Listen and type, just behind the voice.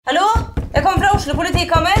Oslo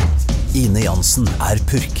politikammer. Ine Jansen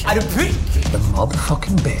purk. Du purk? The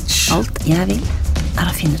motherfucking bitch. Alt jeg vil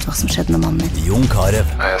å finne ut hva som skjedde med mannen min. Jon Carew.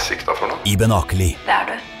 Jeg sikta for noe? Iben Akeli. Det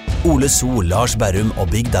du. Ole So, Lars Berrum og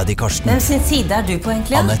Big Daddy Karsten. Hvem sin side du på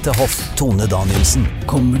egentlig? Annette Hoff, Tone Danielsen.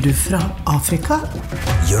 Kommer du fra Afrika?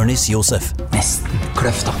 Jørnis Josef. Nesten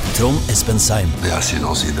kløfta. Trond Espen Seim. Det er synd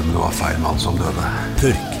å si det, men det var feil mann som døde.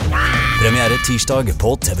 Purk. Premiere tirsdag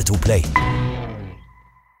på TV2 Play.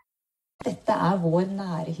 Dette vår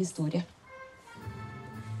nære historie.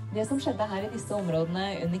 Det som skjedde her i disse områdene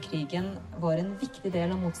under krigen var en viktig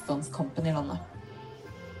del av motstandskampen i landet.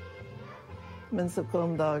 Men så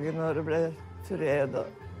kom dagen når det ble fred,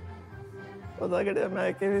 og da glemmer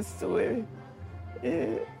jeg ikke vi sto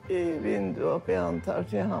i vinduet oppe i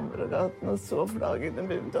Antarktis i Hamregaten og så flaggene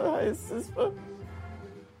begynte å heises på.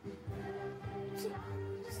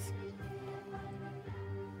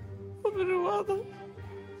 Og broa da.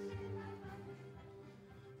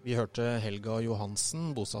 Vi hørte Helga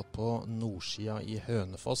Johansen, bosatt på nordsida i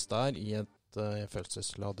Hønefoss der, i et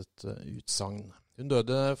følelsesladet utsagn. Hun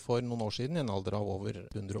døde for noen år siden i en alder av over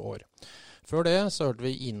 100 år. Før det så hørte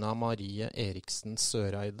vi Ina Marie Eriksen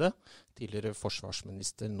Søreide, tidligere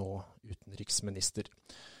forsvarsminister, nå utenriksminister.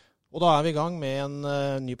 Og da vi i gang med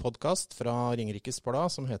en ny podcast fra Ringerikes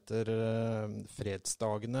Blad som heter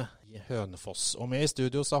Fredsdagene i Hønefoss. Og med i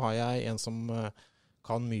studio så har jeg en som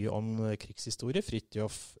kan mye om krigshistorie,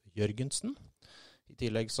 Fridtjof Jørgensen. I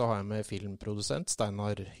tillegg så har jeg med filmprodusent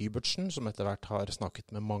Steinar Hybertsen, som etter hvert har snakket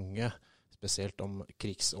med mange, spesielt om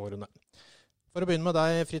krigsårene. For å begynne med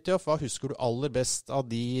deg, Fridtjof, hva husker du aller best av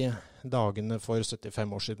de dagene for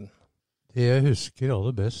 75 år siden? Det jeg husker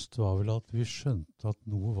aller best var vel at vi skjønte at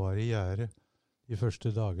noe var i gjære de første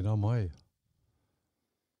dagene av mai.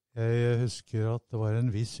 Jeg husker at det var en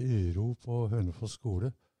viss uro på Hønefoss skole,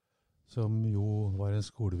 som jo var en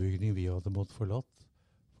skolebygning vi hadde måttet forlatt,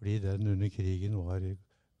 fordi den under krigen var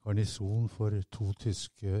garnison for 2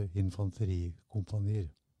 tyske infanterikompanier.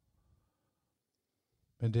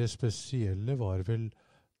 Men det spesielle var vel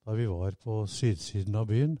da vi var på sydsiden av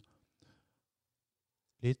byen,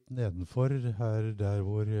 litt nedenfor her der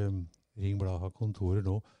hvor Ringblad har kontorer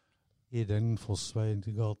nå, i den Fossveien,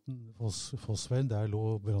 der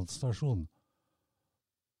lå brannstasjonen.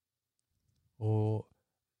 Og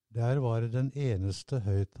der var det den eneste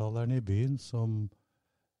høyttaleren i byen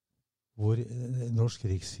hvor norsk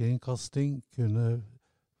rikskringkasting kunne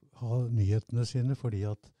ha nyhetene sine, fordi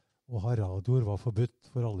at å ha radioer var forbudt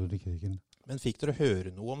for alle under krigen. Men fikk dere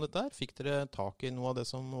høre noe om dette her? Fikk dere tak i noe av det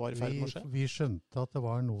som var i ferd med å skje? Vi skjønte at det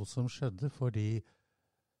var noe som skjedde, fordi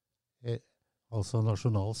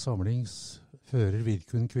Nasjonal Samlings fører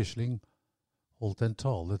Vidkun Quisling holdt en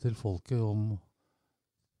tale til folket om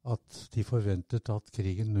at de forventet at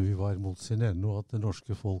krigen nå var mot sin ende, og at det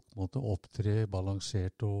norske folk måtte opptre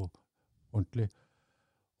balansert og ordentlig.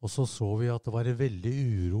 Og så vi at det var en veldig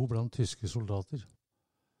uro blant tyske soldater.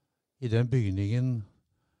 I den bygningen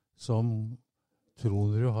som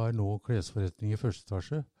Tronrud har nå klesforretning i første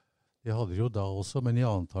etasje, det hadde de jo da også, men i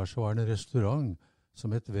annen etasje var det en restaurant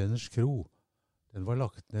som het Venners Kro. Den var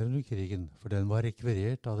lagt ned under krigen, for den var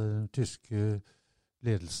rekvirert av den tyske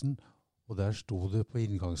ledelsen, og der stod det på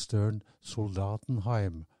inngangsdøren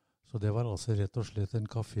Soldatenheim. Så det var altså rett og slett en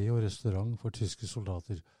kafé og restaurant for tyske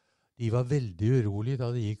soldater. De var veldig urolige da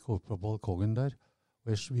de gikk opp på balkongen der,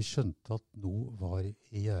 og vi skjønte at noe var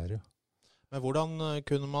i gjære. Men hvordan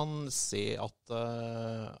kunne man se at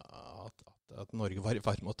Norge var i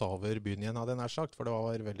ferd med å ta over byen igjen, hadde jeg nær sagt, for det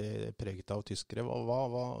var veldig preget av tyskere.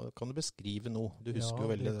 Hva kan du beskrive nå? Du husker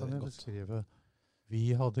jo veldig godt. Ja, det kan jeg beskrive. Vi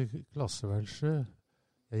hadde klasseværelse.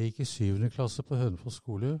 Jeg gikk i 7. klasse på Hønefoss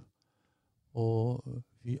skole, og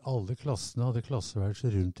alle klassene hadde klasseværelse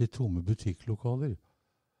rundt de tomme butikklokaler.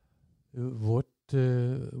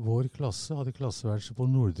 Vår klasse hadde klasseværelse på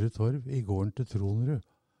Nordre Torv i gården til Tronrud.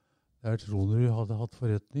 Der Tronrud hadde hatt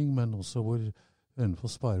forretning, men også hvor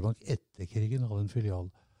Hønefoss Sparebank etter krigen hadde en filial.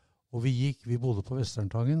 Og vi bodde på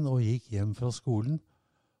Vesterntangen og gikk hjem fra skolen,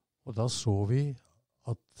 og da så vi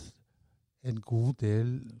at en god del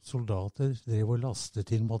soldater drev og lastet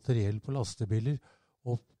inn materiell på lastebiler,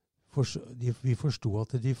 og vi forstod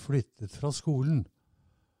at de flyttet fra skolen.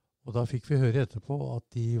 Og da fikk vi høre etterpå at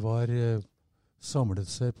de var samlet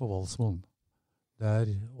seg på Valsmoen, der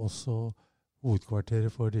også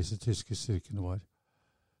hovedkvarteret for disse tyske styrkene var.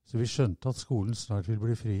 Så vi skjønte at skolen snart ville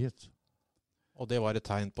bli frihet. Og det var et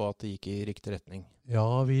tegn på at det gikk i riktig retning?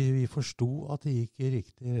 Ja, vi forstod at det gikk i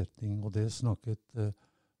riktig retning, og det snakket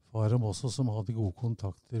far om også, som hadde gode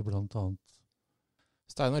kontakter blant annet.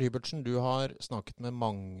 Steinar Hybertsen, du har snakket med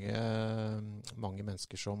mange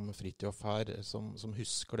mennesker som Fridtjof her, som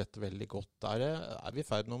husker dette veldig godt. Er vi i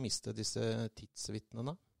ferd med å miste disse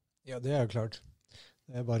tidsvitnene? Ja, det er jo klart.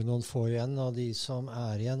 Det er bare noen få igjen, og de som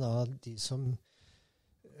er igjen av de som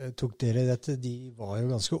tok del i dette, de var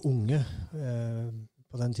jo ganske unge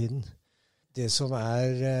på den tiden. Det som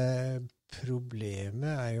er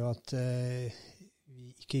problemet er jo at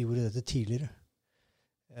vi ikke gjorde dette tidligere.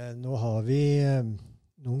 Nå har vi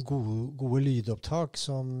noen gode lydopptak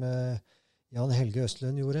som Jan Helge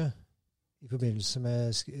Østlund gjorde i forbindelse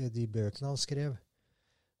med de bøkene han skrev,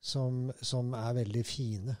 som er veldig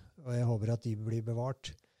fine, og jeg håper at de blir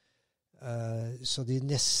bevart. Så de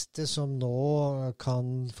neste som nå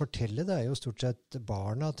kan fortelle det, er jo stort sett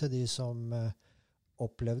barna til de som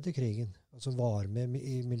opplevde krigen, og som var med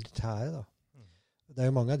i militæret. Da. Det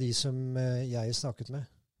er jo mange av de som jeg snakket med,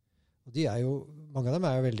 og mange av dem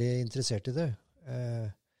er jo veldig interessert i det.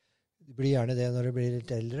 De blir gjerne det når de blir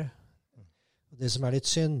litt eldre. Og det som er litt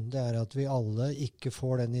synd, det er at vi alle ikke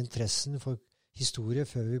får den interessen for historie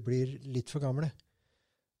før vi blir litt for gamle.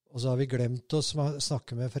 Og så har vi glemt å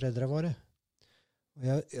snakke med foreldrene våre.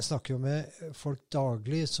 Og jeg snakker jo med folk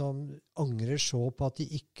daglig som angrer så på at de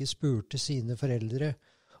ikke spurte sine foreldre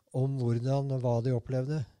om hvordan og hva de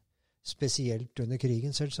opplevde. Spesielt under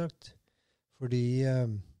krigen, selvsagt. Fordi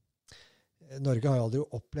Norge har jo aldri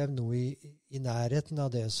opplevd noe i nærheten av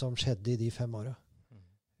det som skjedde i de 5 årene.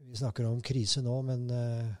 Vi snakker om krise nå, men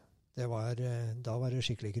da var det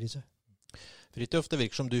skikkelig krise. Fridtjof, det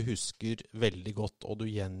virker som du husker veldig godt, og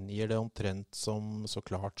du gjengir det omtrent så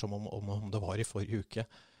klart som om det var i forrige uke.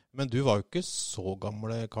 Men du var jo ikke så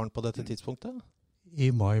gamle, Karen, på dette tidspunktet?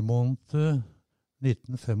 I mai måned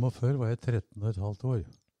 1945 var jeg 13,5 år.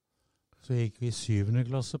 Så gikk vi i 7.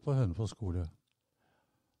 klasse på Hønefoss skole.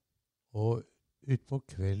 Og ut på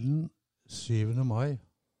kvelden 7. mai,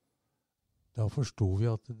 da forstod vi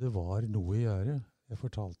at det var noe i gjære. Jeg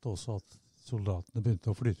fortalte også at soldatene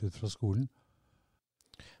begynte å flytte ut fra skolen.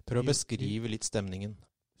 Prøv å beskrive litt stemningen.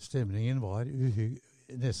 Stemningen var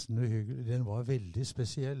nesten uhyggelig. Den var veldig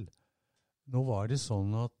spesiell. Nå var det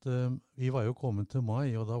sånn at vi var jo kommet til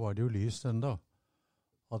mai, og da var det jo lyst enda.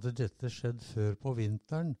 Hadde dette skjedd før på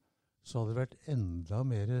vinteren, så hadde det vært enda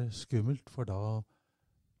mer skummelt, for da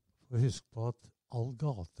husk på at all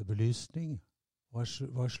gatebelysning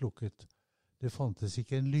var slukket. Det fantes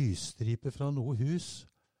ikke en lysstripe fra noe hus.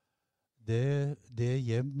 Det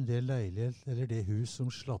hjem, det leilighet eller det hus som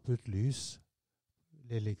slapp ut lys,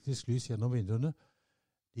 elektrisk lys gjennom vinduene,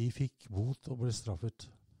 de fikk bot og ble straffet.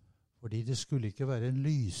 Fordi det skulle ikke være en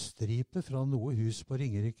lysstripe fra noe hus på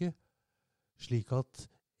Ringerike, slik at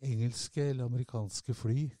engelske eller amerikanske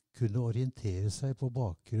fly kunne orientere seg på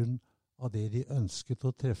bakgrunn av det de ønsket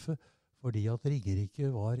å treffe, fordi at Ringerike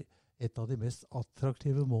var et av de mest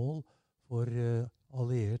attraktive mål for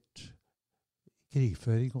alliert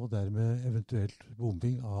krigføring og dermed eventuelt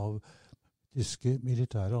bombing av tyske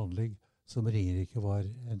militære anlegg, som Ringerike var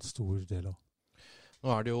en stor del av.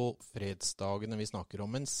 Nå er det jo fredsdagene vi snakker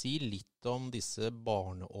om, men si litt om disse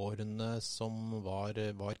barneårene som var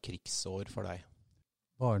krigsår for deg.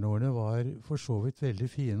 Barneårene var for så vidt veldig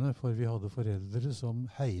fine, for vi hadde foreldre som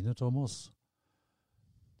hegnet om oss.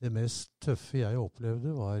 Det mest tøffe jeg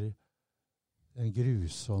opplevde var den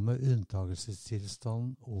grusomme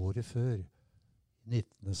unntakelsestilstand året før,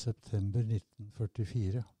 19. september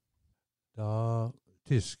 1944. Da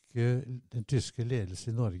den tyske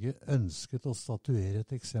ledelsen i Norge ønsket å statuere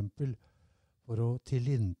et eksempel for å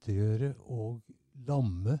tilintetgjøre og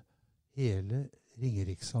lamme hele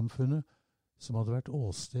Ringerikssamfunnet, som hadde vært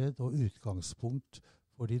åsted og utgangspunkt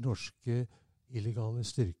for de norske illegale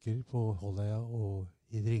styrker på Holleia og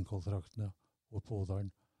i Ringkoltraktene og på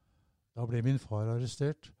Ådalen. Da ble min far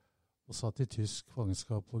arrestert og satt i tysk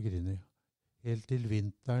fangenskap på Grini, helt til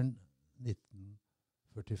vinteren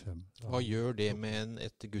 1945. Hva gjør det med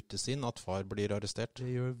et guttesinn at far blir arrestert? Det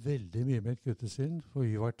gjør veldig mye med et guttesinn, for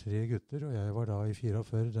vi var 3 gutter, og jeg var da i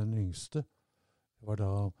 44, den yngste. Jeg var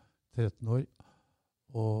da 13 år,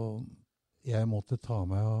 og jeg måtte ta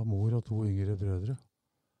meg av mor og 2 yngre brødre.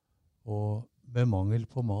 Og med mangel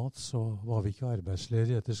på mat så var vi ikke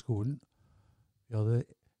arbeidsledige etter skolen. Vi hadde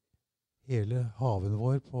hele haven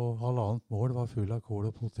vår på 1,5 mål var full av kål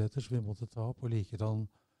og poteter, så vi måtte ta på likedan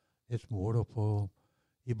et mål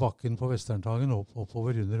i bakken på Vesterntangen,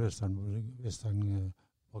 oppover under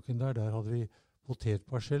Vesternbakken der. Der hadde vi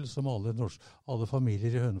potetparsell som alle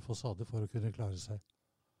familier i Hønefoss hadde for å kunne klare seg.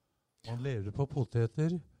 Man levde på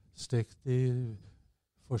poteter, stekt i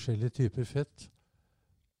forskjellige typer fett,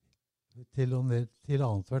 til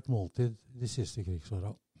annet hvert måltid de siste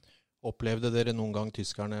krigsåra. Opplevde dere noen gang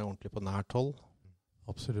tyskerne ordentlig på nært hold?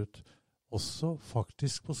 Absolutt. Også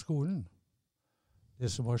faktisk på skolen.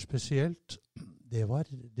 Det som var spesielt, det var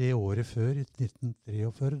det året før,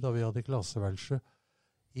 1943, da vi hadde klasseværelse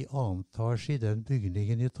i annen etasje i den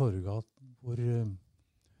bygningen i Torgaten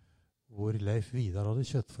hvor Leif Vidar hadde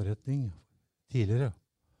kjøttforretning tidligere.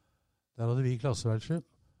 Der hadde vi klasseværelse,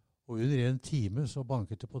 og under en time så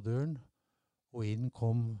banket det på døren, og inn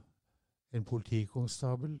kom en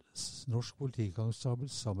politikonstabel, norsk politikonstabel,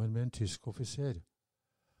 sammen med en tysk offiser.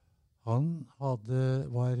 Han var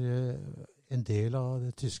en del av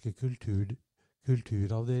det tyske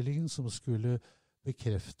kulturavdelingen som skulle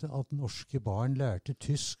bekrefte at norske barn lærte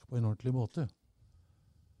tysk på en ordentlig måte.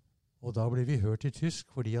 Og da ble vi hørt i tysk,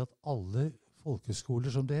 fordi at alle folkeskoler,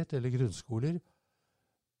 som det het, eller grunnskoler,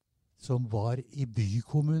 som var i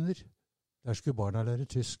bykommuner, der skulle barna lære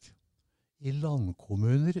tysk. I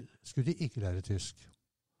landkommuner skulle de ikke lære tysk.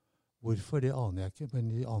 Hvorfor, det aner jeg ikke, men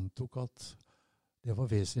de antok at det var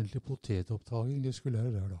vesentlig potetopptaking de skulle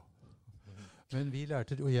lære der da. Men vi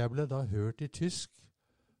lærte det, og jeg ble da hørt i tysk,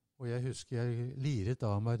 og jeg husker jeg liret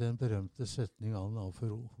av meg den berømte setningen av for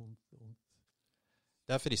hund.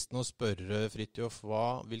 Det er fristende å spørre, Fridtjof,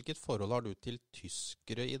 hvilket forhold har du til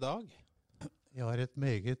tyskere i dag? Jeg har et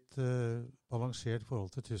meget balansert forhold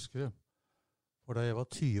til tyskere. For da jeg var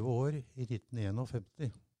 20 år i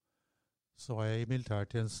 1951, så var jeg i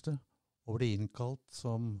militærtjeneste og ble innkalt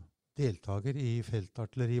som deltaker i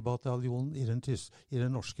feltartilleribataljonen i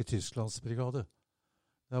den norske Tysklandsbrigade.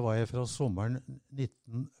 Der var jeg fra sommeren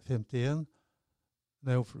 1951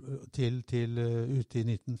 til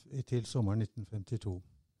sommeren 1952.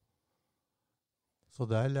 Så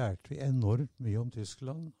der lærte vi enormt mye om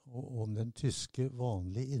Tyskland og om den tyske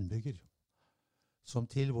vanlige innbygger, som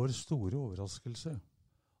til vår store overraskelse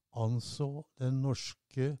anså den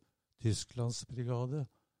norske Tysklandsbrigade,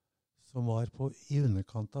 som var på i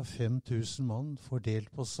underkant av 5000 mann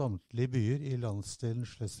fordelt på samtlige byer i landsdelen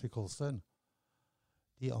Schleswig-Holstein.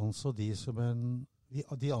 De anså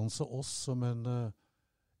oss som en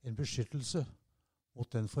beskyttelse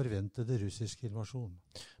mot den forventede russiske invasjonen.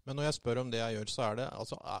 Men når jeg spør om det jeg gjør, så er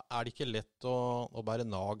det ikke lett å bære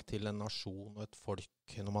nag til en nasjon og et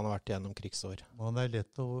folk når man har vært gjennom krigsår? Man er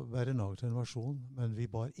lett å bære nag til en nasjon, men vi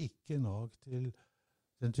bar ikke nag til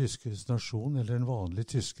den tyske nasjon eller en vanlig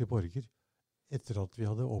tyske borger etter at vi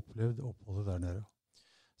hadde opplevd oppholdet der nede.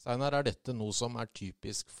 Steinar, er dette noe som er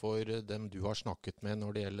typisk for dem du har snakket med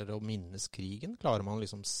når det gjelder å minnes krigen? Klarer man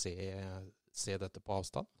liksom se dette på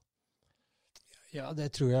avstand? Ja,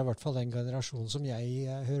 det tror jeg i hvert fall den generasjonen som jeg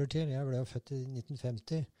hører til. Jeg ble jo født i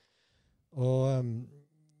 1950, og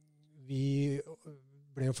vi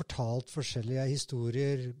ble jo fortalt forskjellige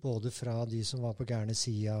historier, både fra de som var på gærne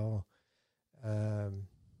sida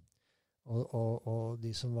og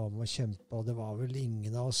de som var med å kjempe, og det var vel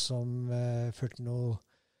ingen av oss som følte noe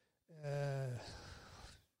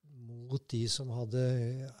mot de som hadde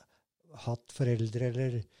hatt foreldre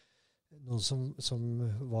eller noen som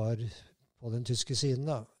var på den tyske siden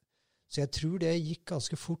da. Så jeg tror det gikk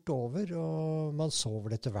ganske fort over, og man så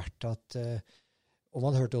vel etter hvert at og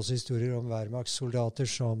man hørte også historier om Wehrmachtssoldater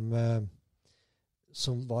som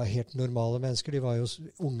var helt normale mennesker. De var jo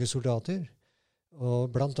unge soldater.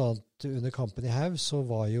 Og blant annet under kampen i Haug så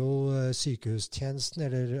var jo sykehustjenesten,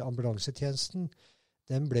 eller ambulansetjenesten,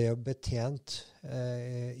 den ble jo betjent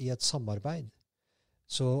i et samarbeid.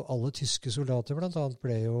 Så alle tyske soldater blant annet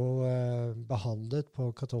ble jo behandlet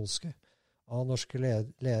på katolske av norske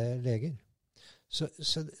leger. Så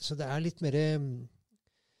det er litt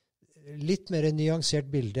mer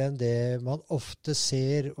nyansert bilde enn det man ofte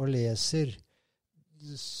ser og leser,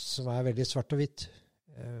 som er veldig svart og hvitt.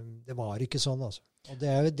 Det var ikke sånn, altså. Og det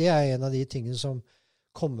er en av de tingene som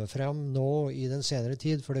kommer frem nå i den senere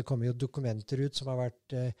tid, for det kommer jo dokumenter ut som har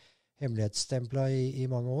vært hemmelighetsstemplet i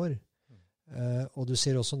mange år. Og du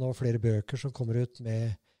ser også nå flere bøker som kommer ut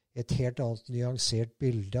med et helt annet nyansert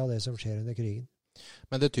bilde av det som skjer under krigen.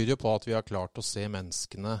 Men det tyder jo på at vi har klart å se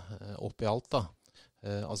menneskene opp i alt da.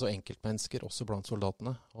 Altså enkeltmennesker også blant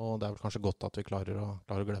soldatene, og det er vel kanskje godt at vi klarer å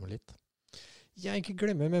glemme litt. Jeg ikke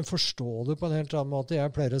glemme, men forstå det på en helt annen måte.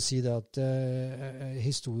 Jeg pleier å si det at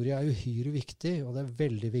historie er uhyre viktig, og det er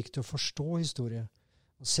veldig viktig å forstå historie,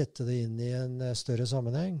 og sette det inn i en større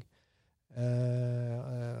sammenheng,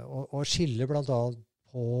 og skille blant annet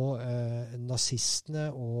på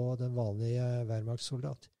nazistene og den vanlige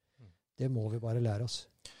Wehrmachtssoldat. Det må vi bare lære oss.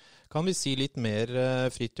 Kan vi si litt mer,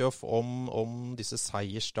 Fridtjof, om disse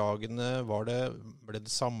seiersdagene? Ble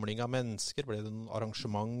det samling av mennesker? Ble det noen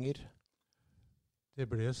arrangementer? Det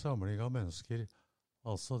ble samling av mennesker.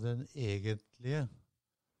 Altså den egentlige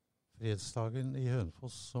fredsdagen i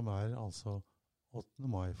Hønefoss, som er altså 8.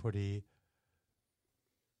 mai, fordi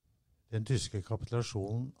den tyske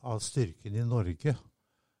kapitulasjonen av styrken i Norge,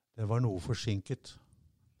 den var noe forsinket.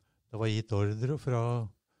 Det var gitt ordre fra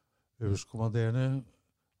øverstkommanderende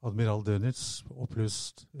admiral Dönitz og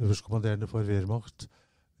pluss øverstkommanderende for Wehrmacht,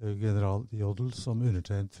 general Jodl, som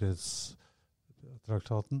undertegnet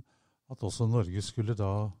fredstraktaten, at også Norge skulle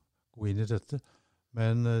da gå inn i dette.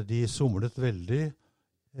 Men de somlet veldig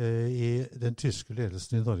i den tyske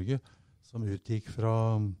ledelsen i Norge, som utgikk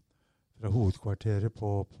fra hovedkvarteret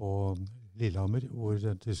på Lillehammer, hvor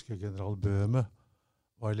den tyske general Böhme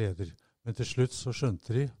var leder. Men til slutt så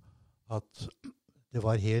skjønte de at det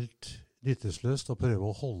var helt nyttesløst å prøve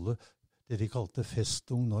å holde det de kalte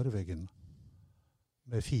Festung Norwegen,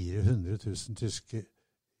 med 400 000 tyske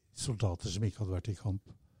soldater som ikke hadde vært i kamp.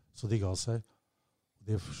 Så de ga seg.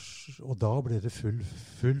 Og da ble det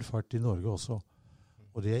full fart i Norge også.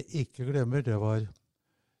 Og det jeg ikke glemmer, det var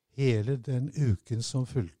hele den uken som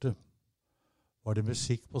fulgte. Var det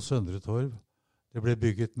musikk på Søndre Torv. Det ble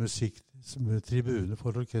bygget tribune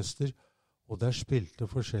for orkester, og der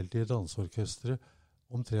spilte forskjellige danseorkestre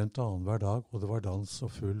omtrent annenhver dag, og det var dans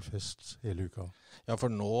og full fest hele uka. Ja,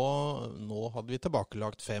 for nå hadde vi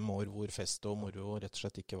tilbakelagt 5 år hvor fest og moro rett og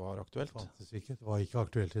slett ikke var aktuelt. Faktisk ikke. Det var ikke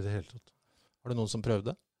aktuelt i det hele tatt. Var det noen som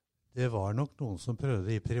prøvde? Det var nok noen som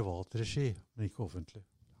prøvde i privat regi, men ikke offentlig.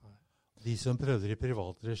 De som prøvde i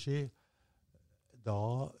privat regi,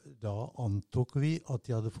 da antok vi at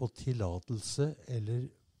de hadde fått tillatelse eller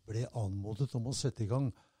ble anmodet om å sette i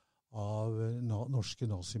gang av norske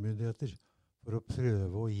nazimyndigheter for å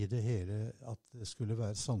prøve å gi det hele at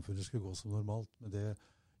samfunnet skulle gå som normalt. Men det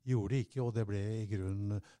gjorde det ikke, og det ble i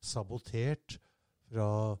grunnen sabotert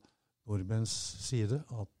fra nordmenns side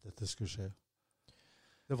at dette skulle skje.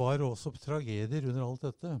 Det var også tragedier under alt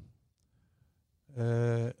dette.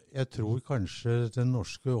 Jeg tror kanskje den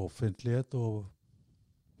norske offentlighet og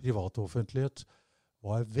private offentlighet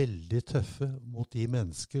var veldig tøffe mot de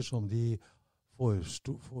mennesker som de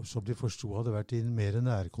forstod hadde vært i mer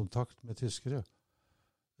nærkontakt med tyskere.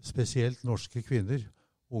 Spesielt norske kvinner,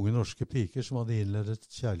 unge norske piker som hadde innledet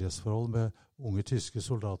kjærlighetsforhold med unge tyske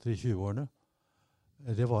soldater i 20-årene.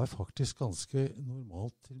 Det var faktisk ganske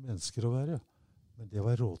normalt til mennesker å være. Men det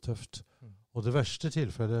var råtøft. Og det verste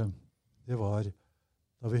tilfellet, det var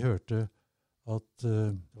da vi hørte at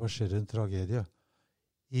det var skjedd en tragedie.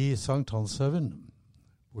 I Sankt Hanshaugen,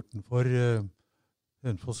 bortenfor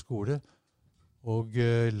Hønefoss skole, og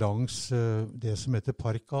langs det som heter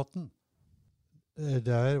Parkgaten,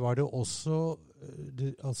 der var det også,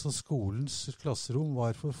 altså skolens klasserom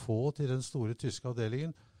var for få til den store tyske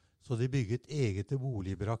avdelingen, så de bygget egete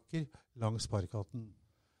boligbrakker langs Parkgaten.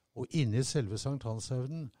 Og inne i selve Sankt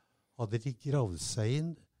Hanshaugen hadde de gravd seg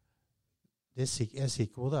inn, jeg er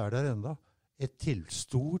sikker på det der enda, et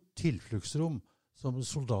stort tilfluktsrom som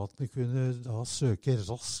soldatene kunne da søke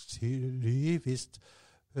raskt ly i hvis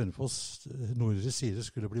Hønefoss nordre side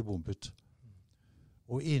skulle bli bombet.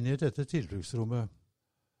 Og inne i dette tilfluktsrommet,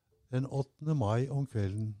 den 8. mai om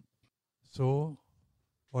kvelden, så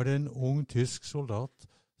var det en ung tysk soldat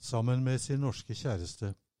sammen med sin norske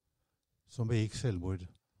kjæreste som begikk selvmord.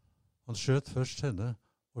 Han skjøt først henne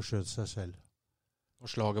og skjøt seg selv. Når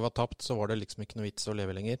slaget var tapt, så var det liksom ikke noe vits å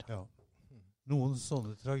leve lenger. Ja. Noen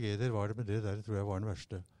sånne tragedier var det, men det der tror jeg var den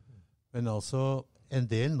verste. Men altså, en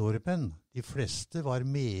del nordmenn, de fleste var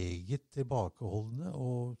meget tilbakeholdne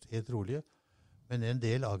og helt rolige, men en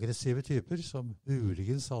del aggressive typer som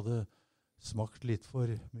muligens hadde smakt litt for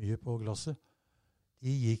mye på glasset,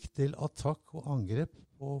 de gikk til attakk og angrep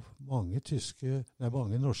på mange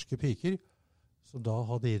norske piker, som da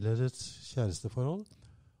hadde innledet kjæresteforhold,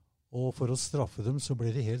 og for å straffe dem så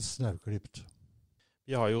ble de helt snauklipt.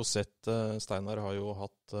 Vi har jo sett, Steinar har jo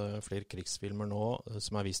hatt flere krigsfilmer nå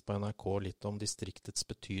som er vist på NRK litt om distriktets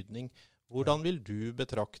betydning. Hvordan vil du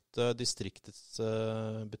betrakte distriktets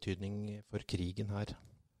betydning for krigen her?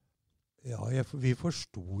 Ja, vi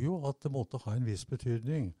forstod jo at det måtte ha en viss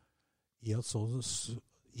betydning i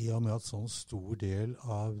og med at sånn stor del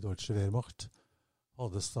av Deutsche Wehrmacht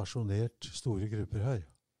hadde stasjonert store grupper her.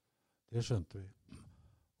 Det skjønte vi.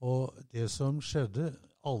 Og det som skjedde,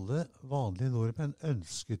 alle vanlige nordmenn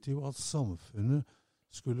ønsket jo at samfunnet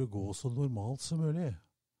skulle gå så normalt som mulig.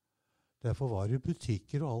 Derfor var jo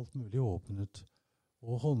butikker og alt mulig åpnet.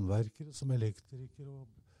 Og håndverkere som elektrikere og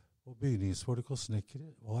bygningsfolk og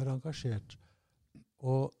snekkere var engasjert.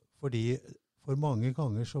 Og for mange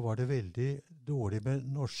ganger så var det veldig dårlig med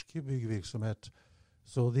norske byggevirksomhet.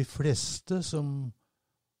 Så de fleste som,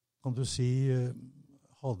 kan du si,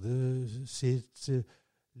 hadde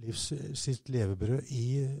sitt levebrød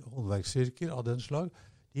i håndverksyrker av den slag,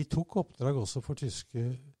 de tok oppdrag også for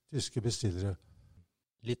tyske bestillere.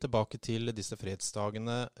 Litt tilbake til disse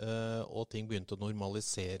fredsdagene, og ting begynte å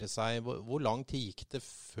normalisere seg. Hvor lang tid gikk det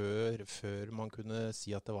før man kunne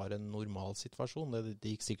si at det var en normal situasjon?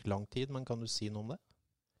 Det gikk sikkert lang tid, men kan du si noe om det?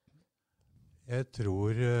 Jeg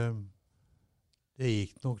tror det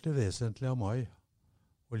gikk nok det vesentlige av mai,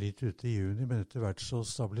 og litt ute i juni, men etter hvert så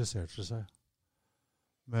stabiliserte det seg.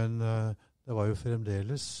 Men det var jo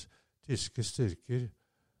fremdeles tyske styrker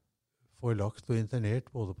forlagt og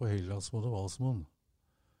internert både på Helgelandsmoen og Valsmoen.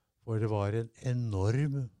 For det var en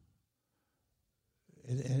enorm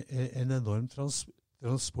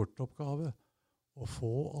transportoppgave å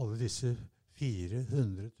få alle disse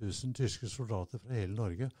 400 000 tyske soldater fra hele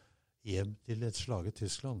Norge hjem til et slaget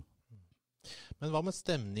Tyskland. Men hva med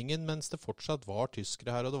stemningen mens det fortsatt var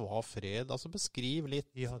tyskere her, og det var fred? Altså beskriv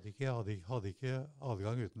litt. De hadde ikke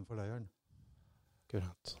adgang utenfor leiren.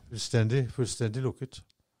 Akkurat. Fullstendig lukket.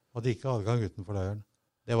 Hadde ikke adgang utenfor leiren.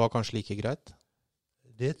 Det var kanskje like greit?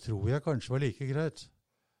 Det tror jeg kanskje var like greit.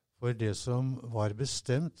 For det som var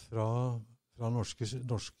bestemt fra norske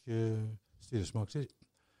styresmakter,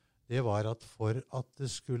 det var at for at det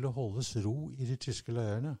skulle holdes ro i de tyske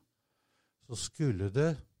leirene, så skulle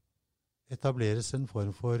det etableres en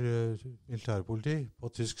form for militærpoliti på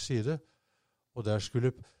tysk side, og der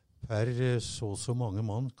skulle per så mange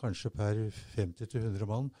mann, kanskje per 50-100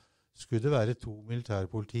 mann, skulle det være 2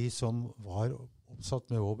 militærpoliti som var oppsatt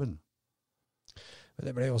med våpen. Men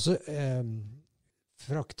det ble også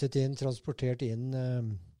transportert inn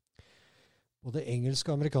både engelske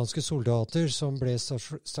og amerikanske soldater som ble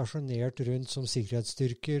stasjonert rundt som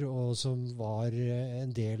sikkerhetsstyrker, og som var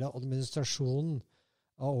en del av administrasjonen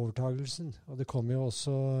av overtagelsen. Og det kom jo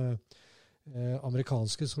også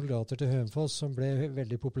amerikanske soldater til Hønefoss som ble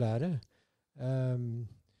veldig populære.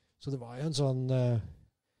 Så det var jo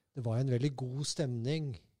det var en veldig god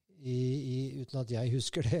stemning uten at jeg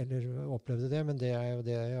husker det eller opplevde det, men det er jo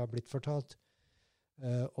det jeg har blitt fortalt.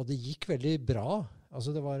 Og det gikk veldig bra.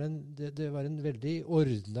 Altså det var en veldig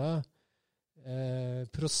ordnet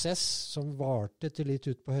prosess som varte til litt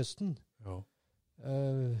ut på høsten. Ja.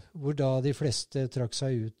 Hvor da de fleste trakk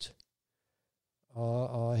seg ut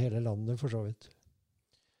av hele landet, for så vidt.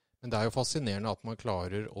 Men det er jo fascinerende at man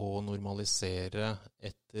klarer å normalisere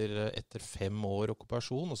etter 5 år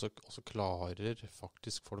okkupasjon, og så klarer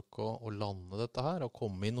faktisk folk å lande dette her, og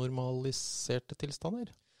komme i normaliserte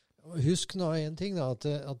tilstander. Husk nå en ting, da, at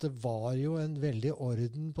det var jo en veldig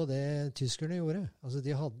orden på det tyskerne gjorde. Altså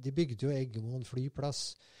de bygde jo Eggemoen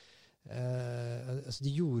flyplass. Altså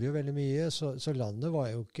de gjorde jo veldig mye, så landet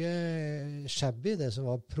var jo ikke shabby. Det som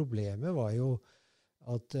var problemet var jo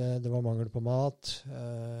at det var mangel på mat,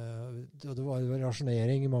 og det var jo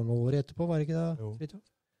rasjonering i mange år etterpå, var det ikke det? Jo, det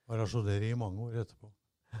var rasjonering i mange år etterpå.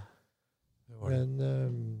 Men,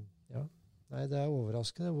 ja, nei, det er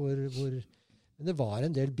overraskende men det var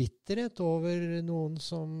en del bitterhet over noen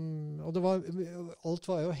som, og alt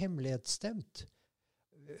var jo hemmelighetsstemt.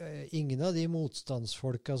 Ingen av de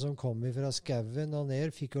motstandsfolka som kom fra skauen og ned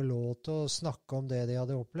fikk jo lov til å snakke om det de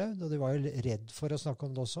hadde opplevd, og de var jo redd for å snakke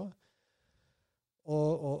om det også.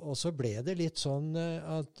 Og så ble det litt sånn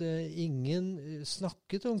at ingen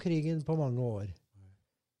snakket om krigen på mange år.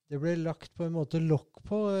 Det ble lagt på en måte lokk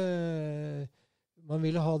på. Man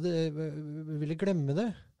ville glemme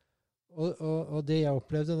det. Og det jeg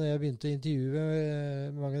opplevde når jeg begynte å intervjue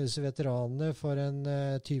mange av disse veteranene for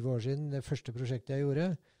 20 år siden, det første prosjektet jeg gjorde,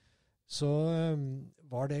 så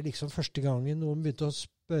var det liksom første gangen noen begynte å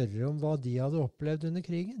spørre om hva de hadde opplevd under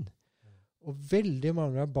krigen. Og veldig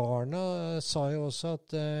mange av barna sa jo også at,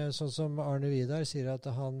 sånn som Arne Vidar sier, at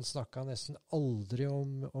han snakket nesten aldri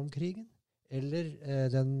om krigen, eller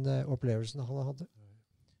den opplevelsen han hadde.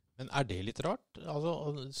 Men er det litt rart? Altså,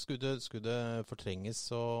 skulle det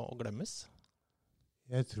fortrenges og glemmes?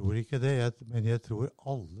 Jeg tror ikke det, men jeg tror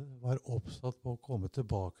alle var oppsatt på å komme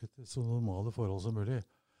tilbake til så normale forhold som mulig.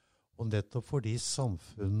 Og nettopp fordi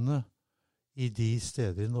samfunnene i de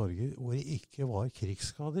steder i Norge hvor det ikke var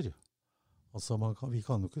krigsskader. Altså vi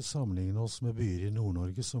kan jo ikke sammenligne oss med byer i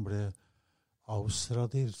Nord-Norge som ble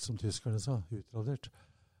ausradert, som tyskerne sa, utradert.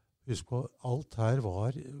 Husk på, alt her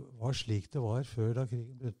var slik det var før da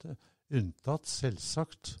krigen begynte. Unntatt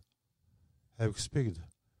selvsagt Haugsbygd,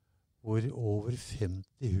 hvor over 50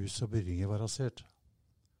 hus og bygninger var rasert.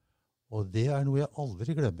 Og det er noe jeg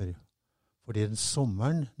aldri glemmer. Fordi den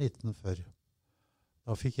sommeren 1940,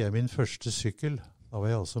 da fikk jeg min første sykkel. Da var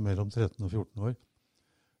jeg altså mellom 13 og 14 år.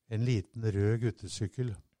 En liten rød guttesykkel.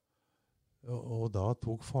 Og da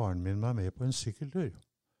tok faren min meg med på en sykkeltur.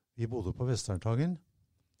 Vi bodde på Vesterntangen,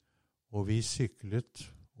 og vi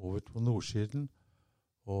syklet over på nordsiden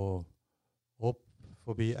og opp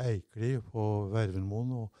forbi Eikli på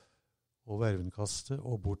Vervenmoen på Vervenkastet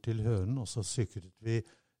og bort til Hønen, og så syklet vi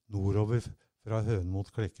nordover fra Hønen mot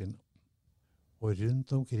Klekken. Og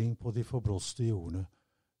rundt omkring på de forblåste jordene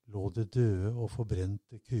lå det døde og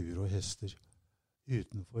forbrente kuer og hester,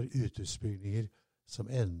 utenfor uthusbygninger som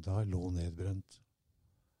enda lå nedbrent.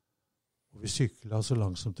 Og vi sykla så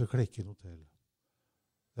langsomt til Klekken hotell.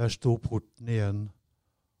 Der sto porten igjen,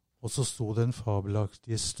 og så sto den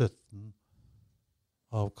fabelaktige støtten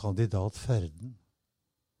av kandidat Ferden,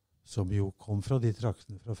 som jo kom fra de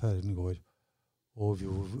traktene fra Ferden gård, og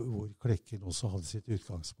hvor Klekken også hadde sitt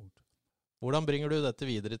utgangspunkt. Hvordan bringer du dette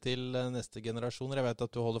videre til neste generasjoner? Jeg vet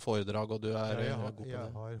at du holder foredrag, og du er god på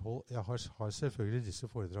det. Jeg har selvfølgelig disse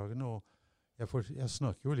foredragene, og jeg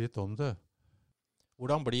snakker jo litt om det.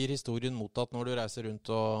 Hvordan blir historien mottatt når du reiser rundt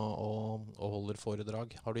og holder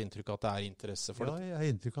foredrag? Har du inntrykk av at det er interesse for det? Ja, jeg har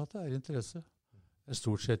inntrykk av at det er interesse.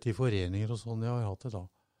 Stort sett i foreninger og sånn jeg har hatt det da.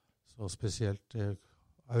 Så spesielt, jeg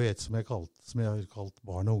er jo et som jeg har kalt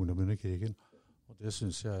barn og ungdom under krigen. Og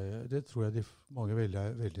det tror jeg mange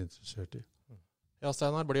er veldig interessert i. Ja,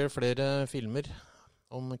 Steinar, blir det flere filmer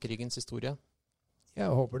om krigens historie? Jeg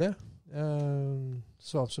håper det.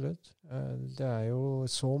 Så absolutt. Det er jo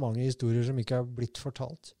så mange historier som ikke er blitt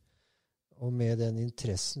fortalt. Og med den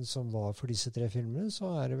interessen som var for disse 3 filmene,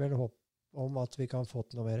 så er det vel håp om at vi kan få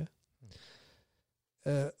til noe mer.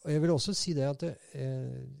 Og jeg vil også si det at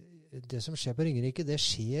det som skjer på Ringerike, det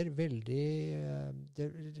skjer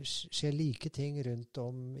like ting rundt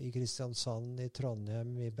om i Kristiansand, i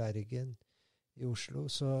Trondheim, i Bergen, i Oslo.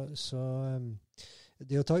 Så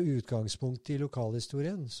det å ta utgangspunkt i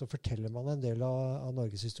lokalhistorien, så forteller man en del av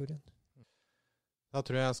Norgeshistorien. Da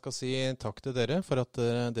tror jeg skal si takk til dere for at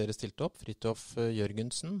dere stilte opp, Fridtjof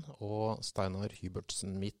Jørgensen og Steinar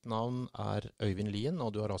Hybertsen. Mitt navn er Øyvind Lien,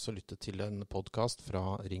 og du har altså lyttet til en podcast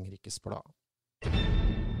fra Ringerikes Blad.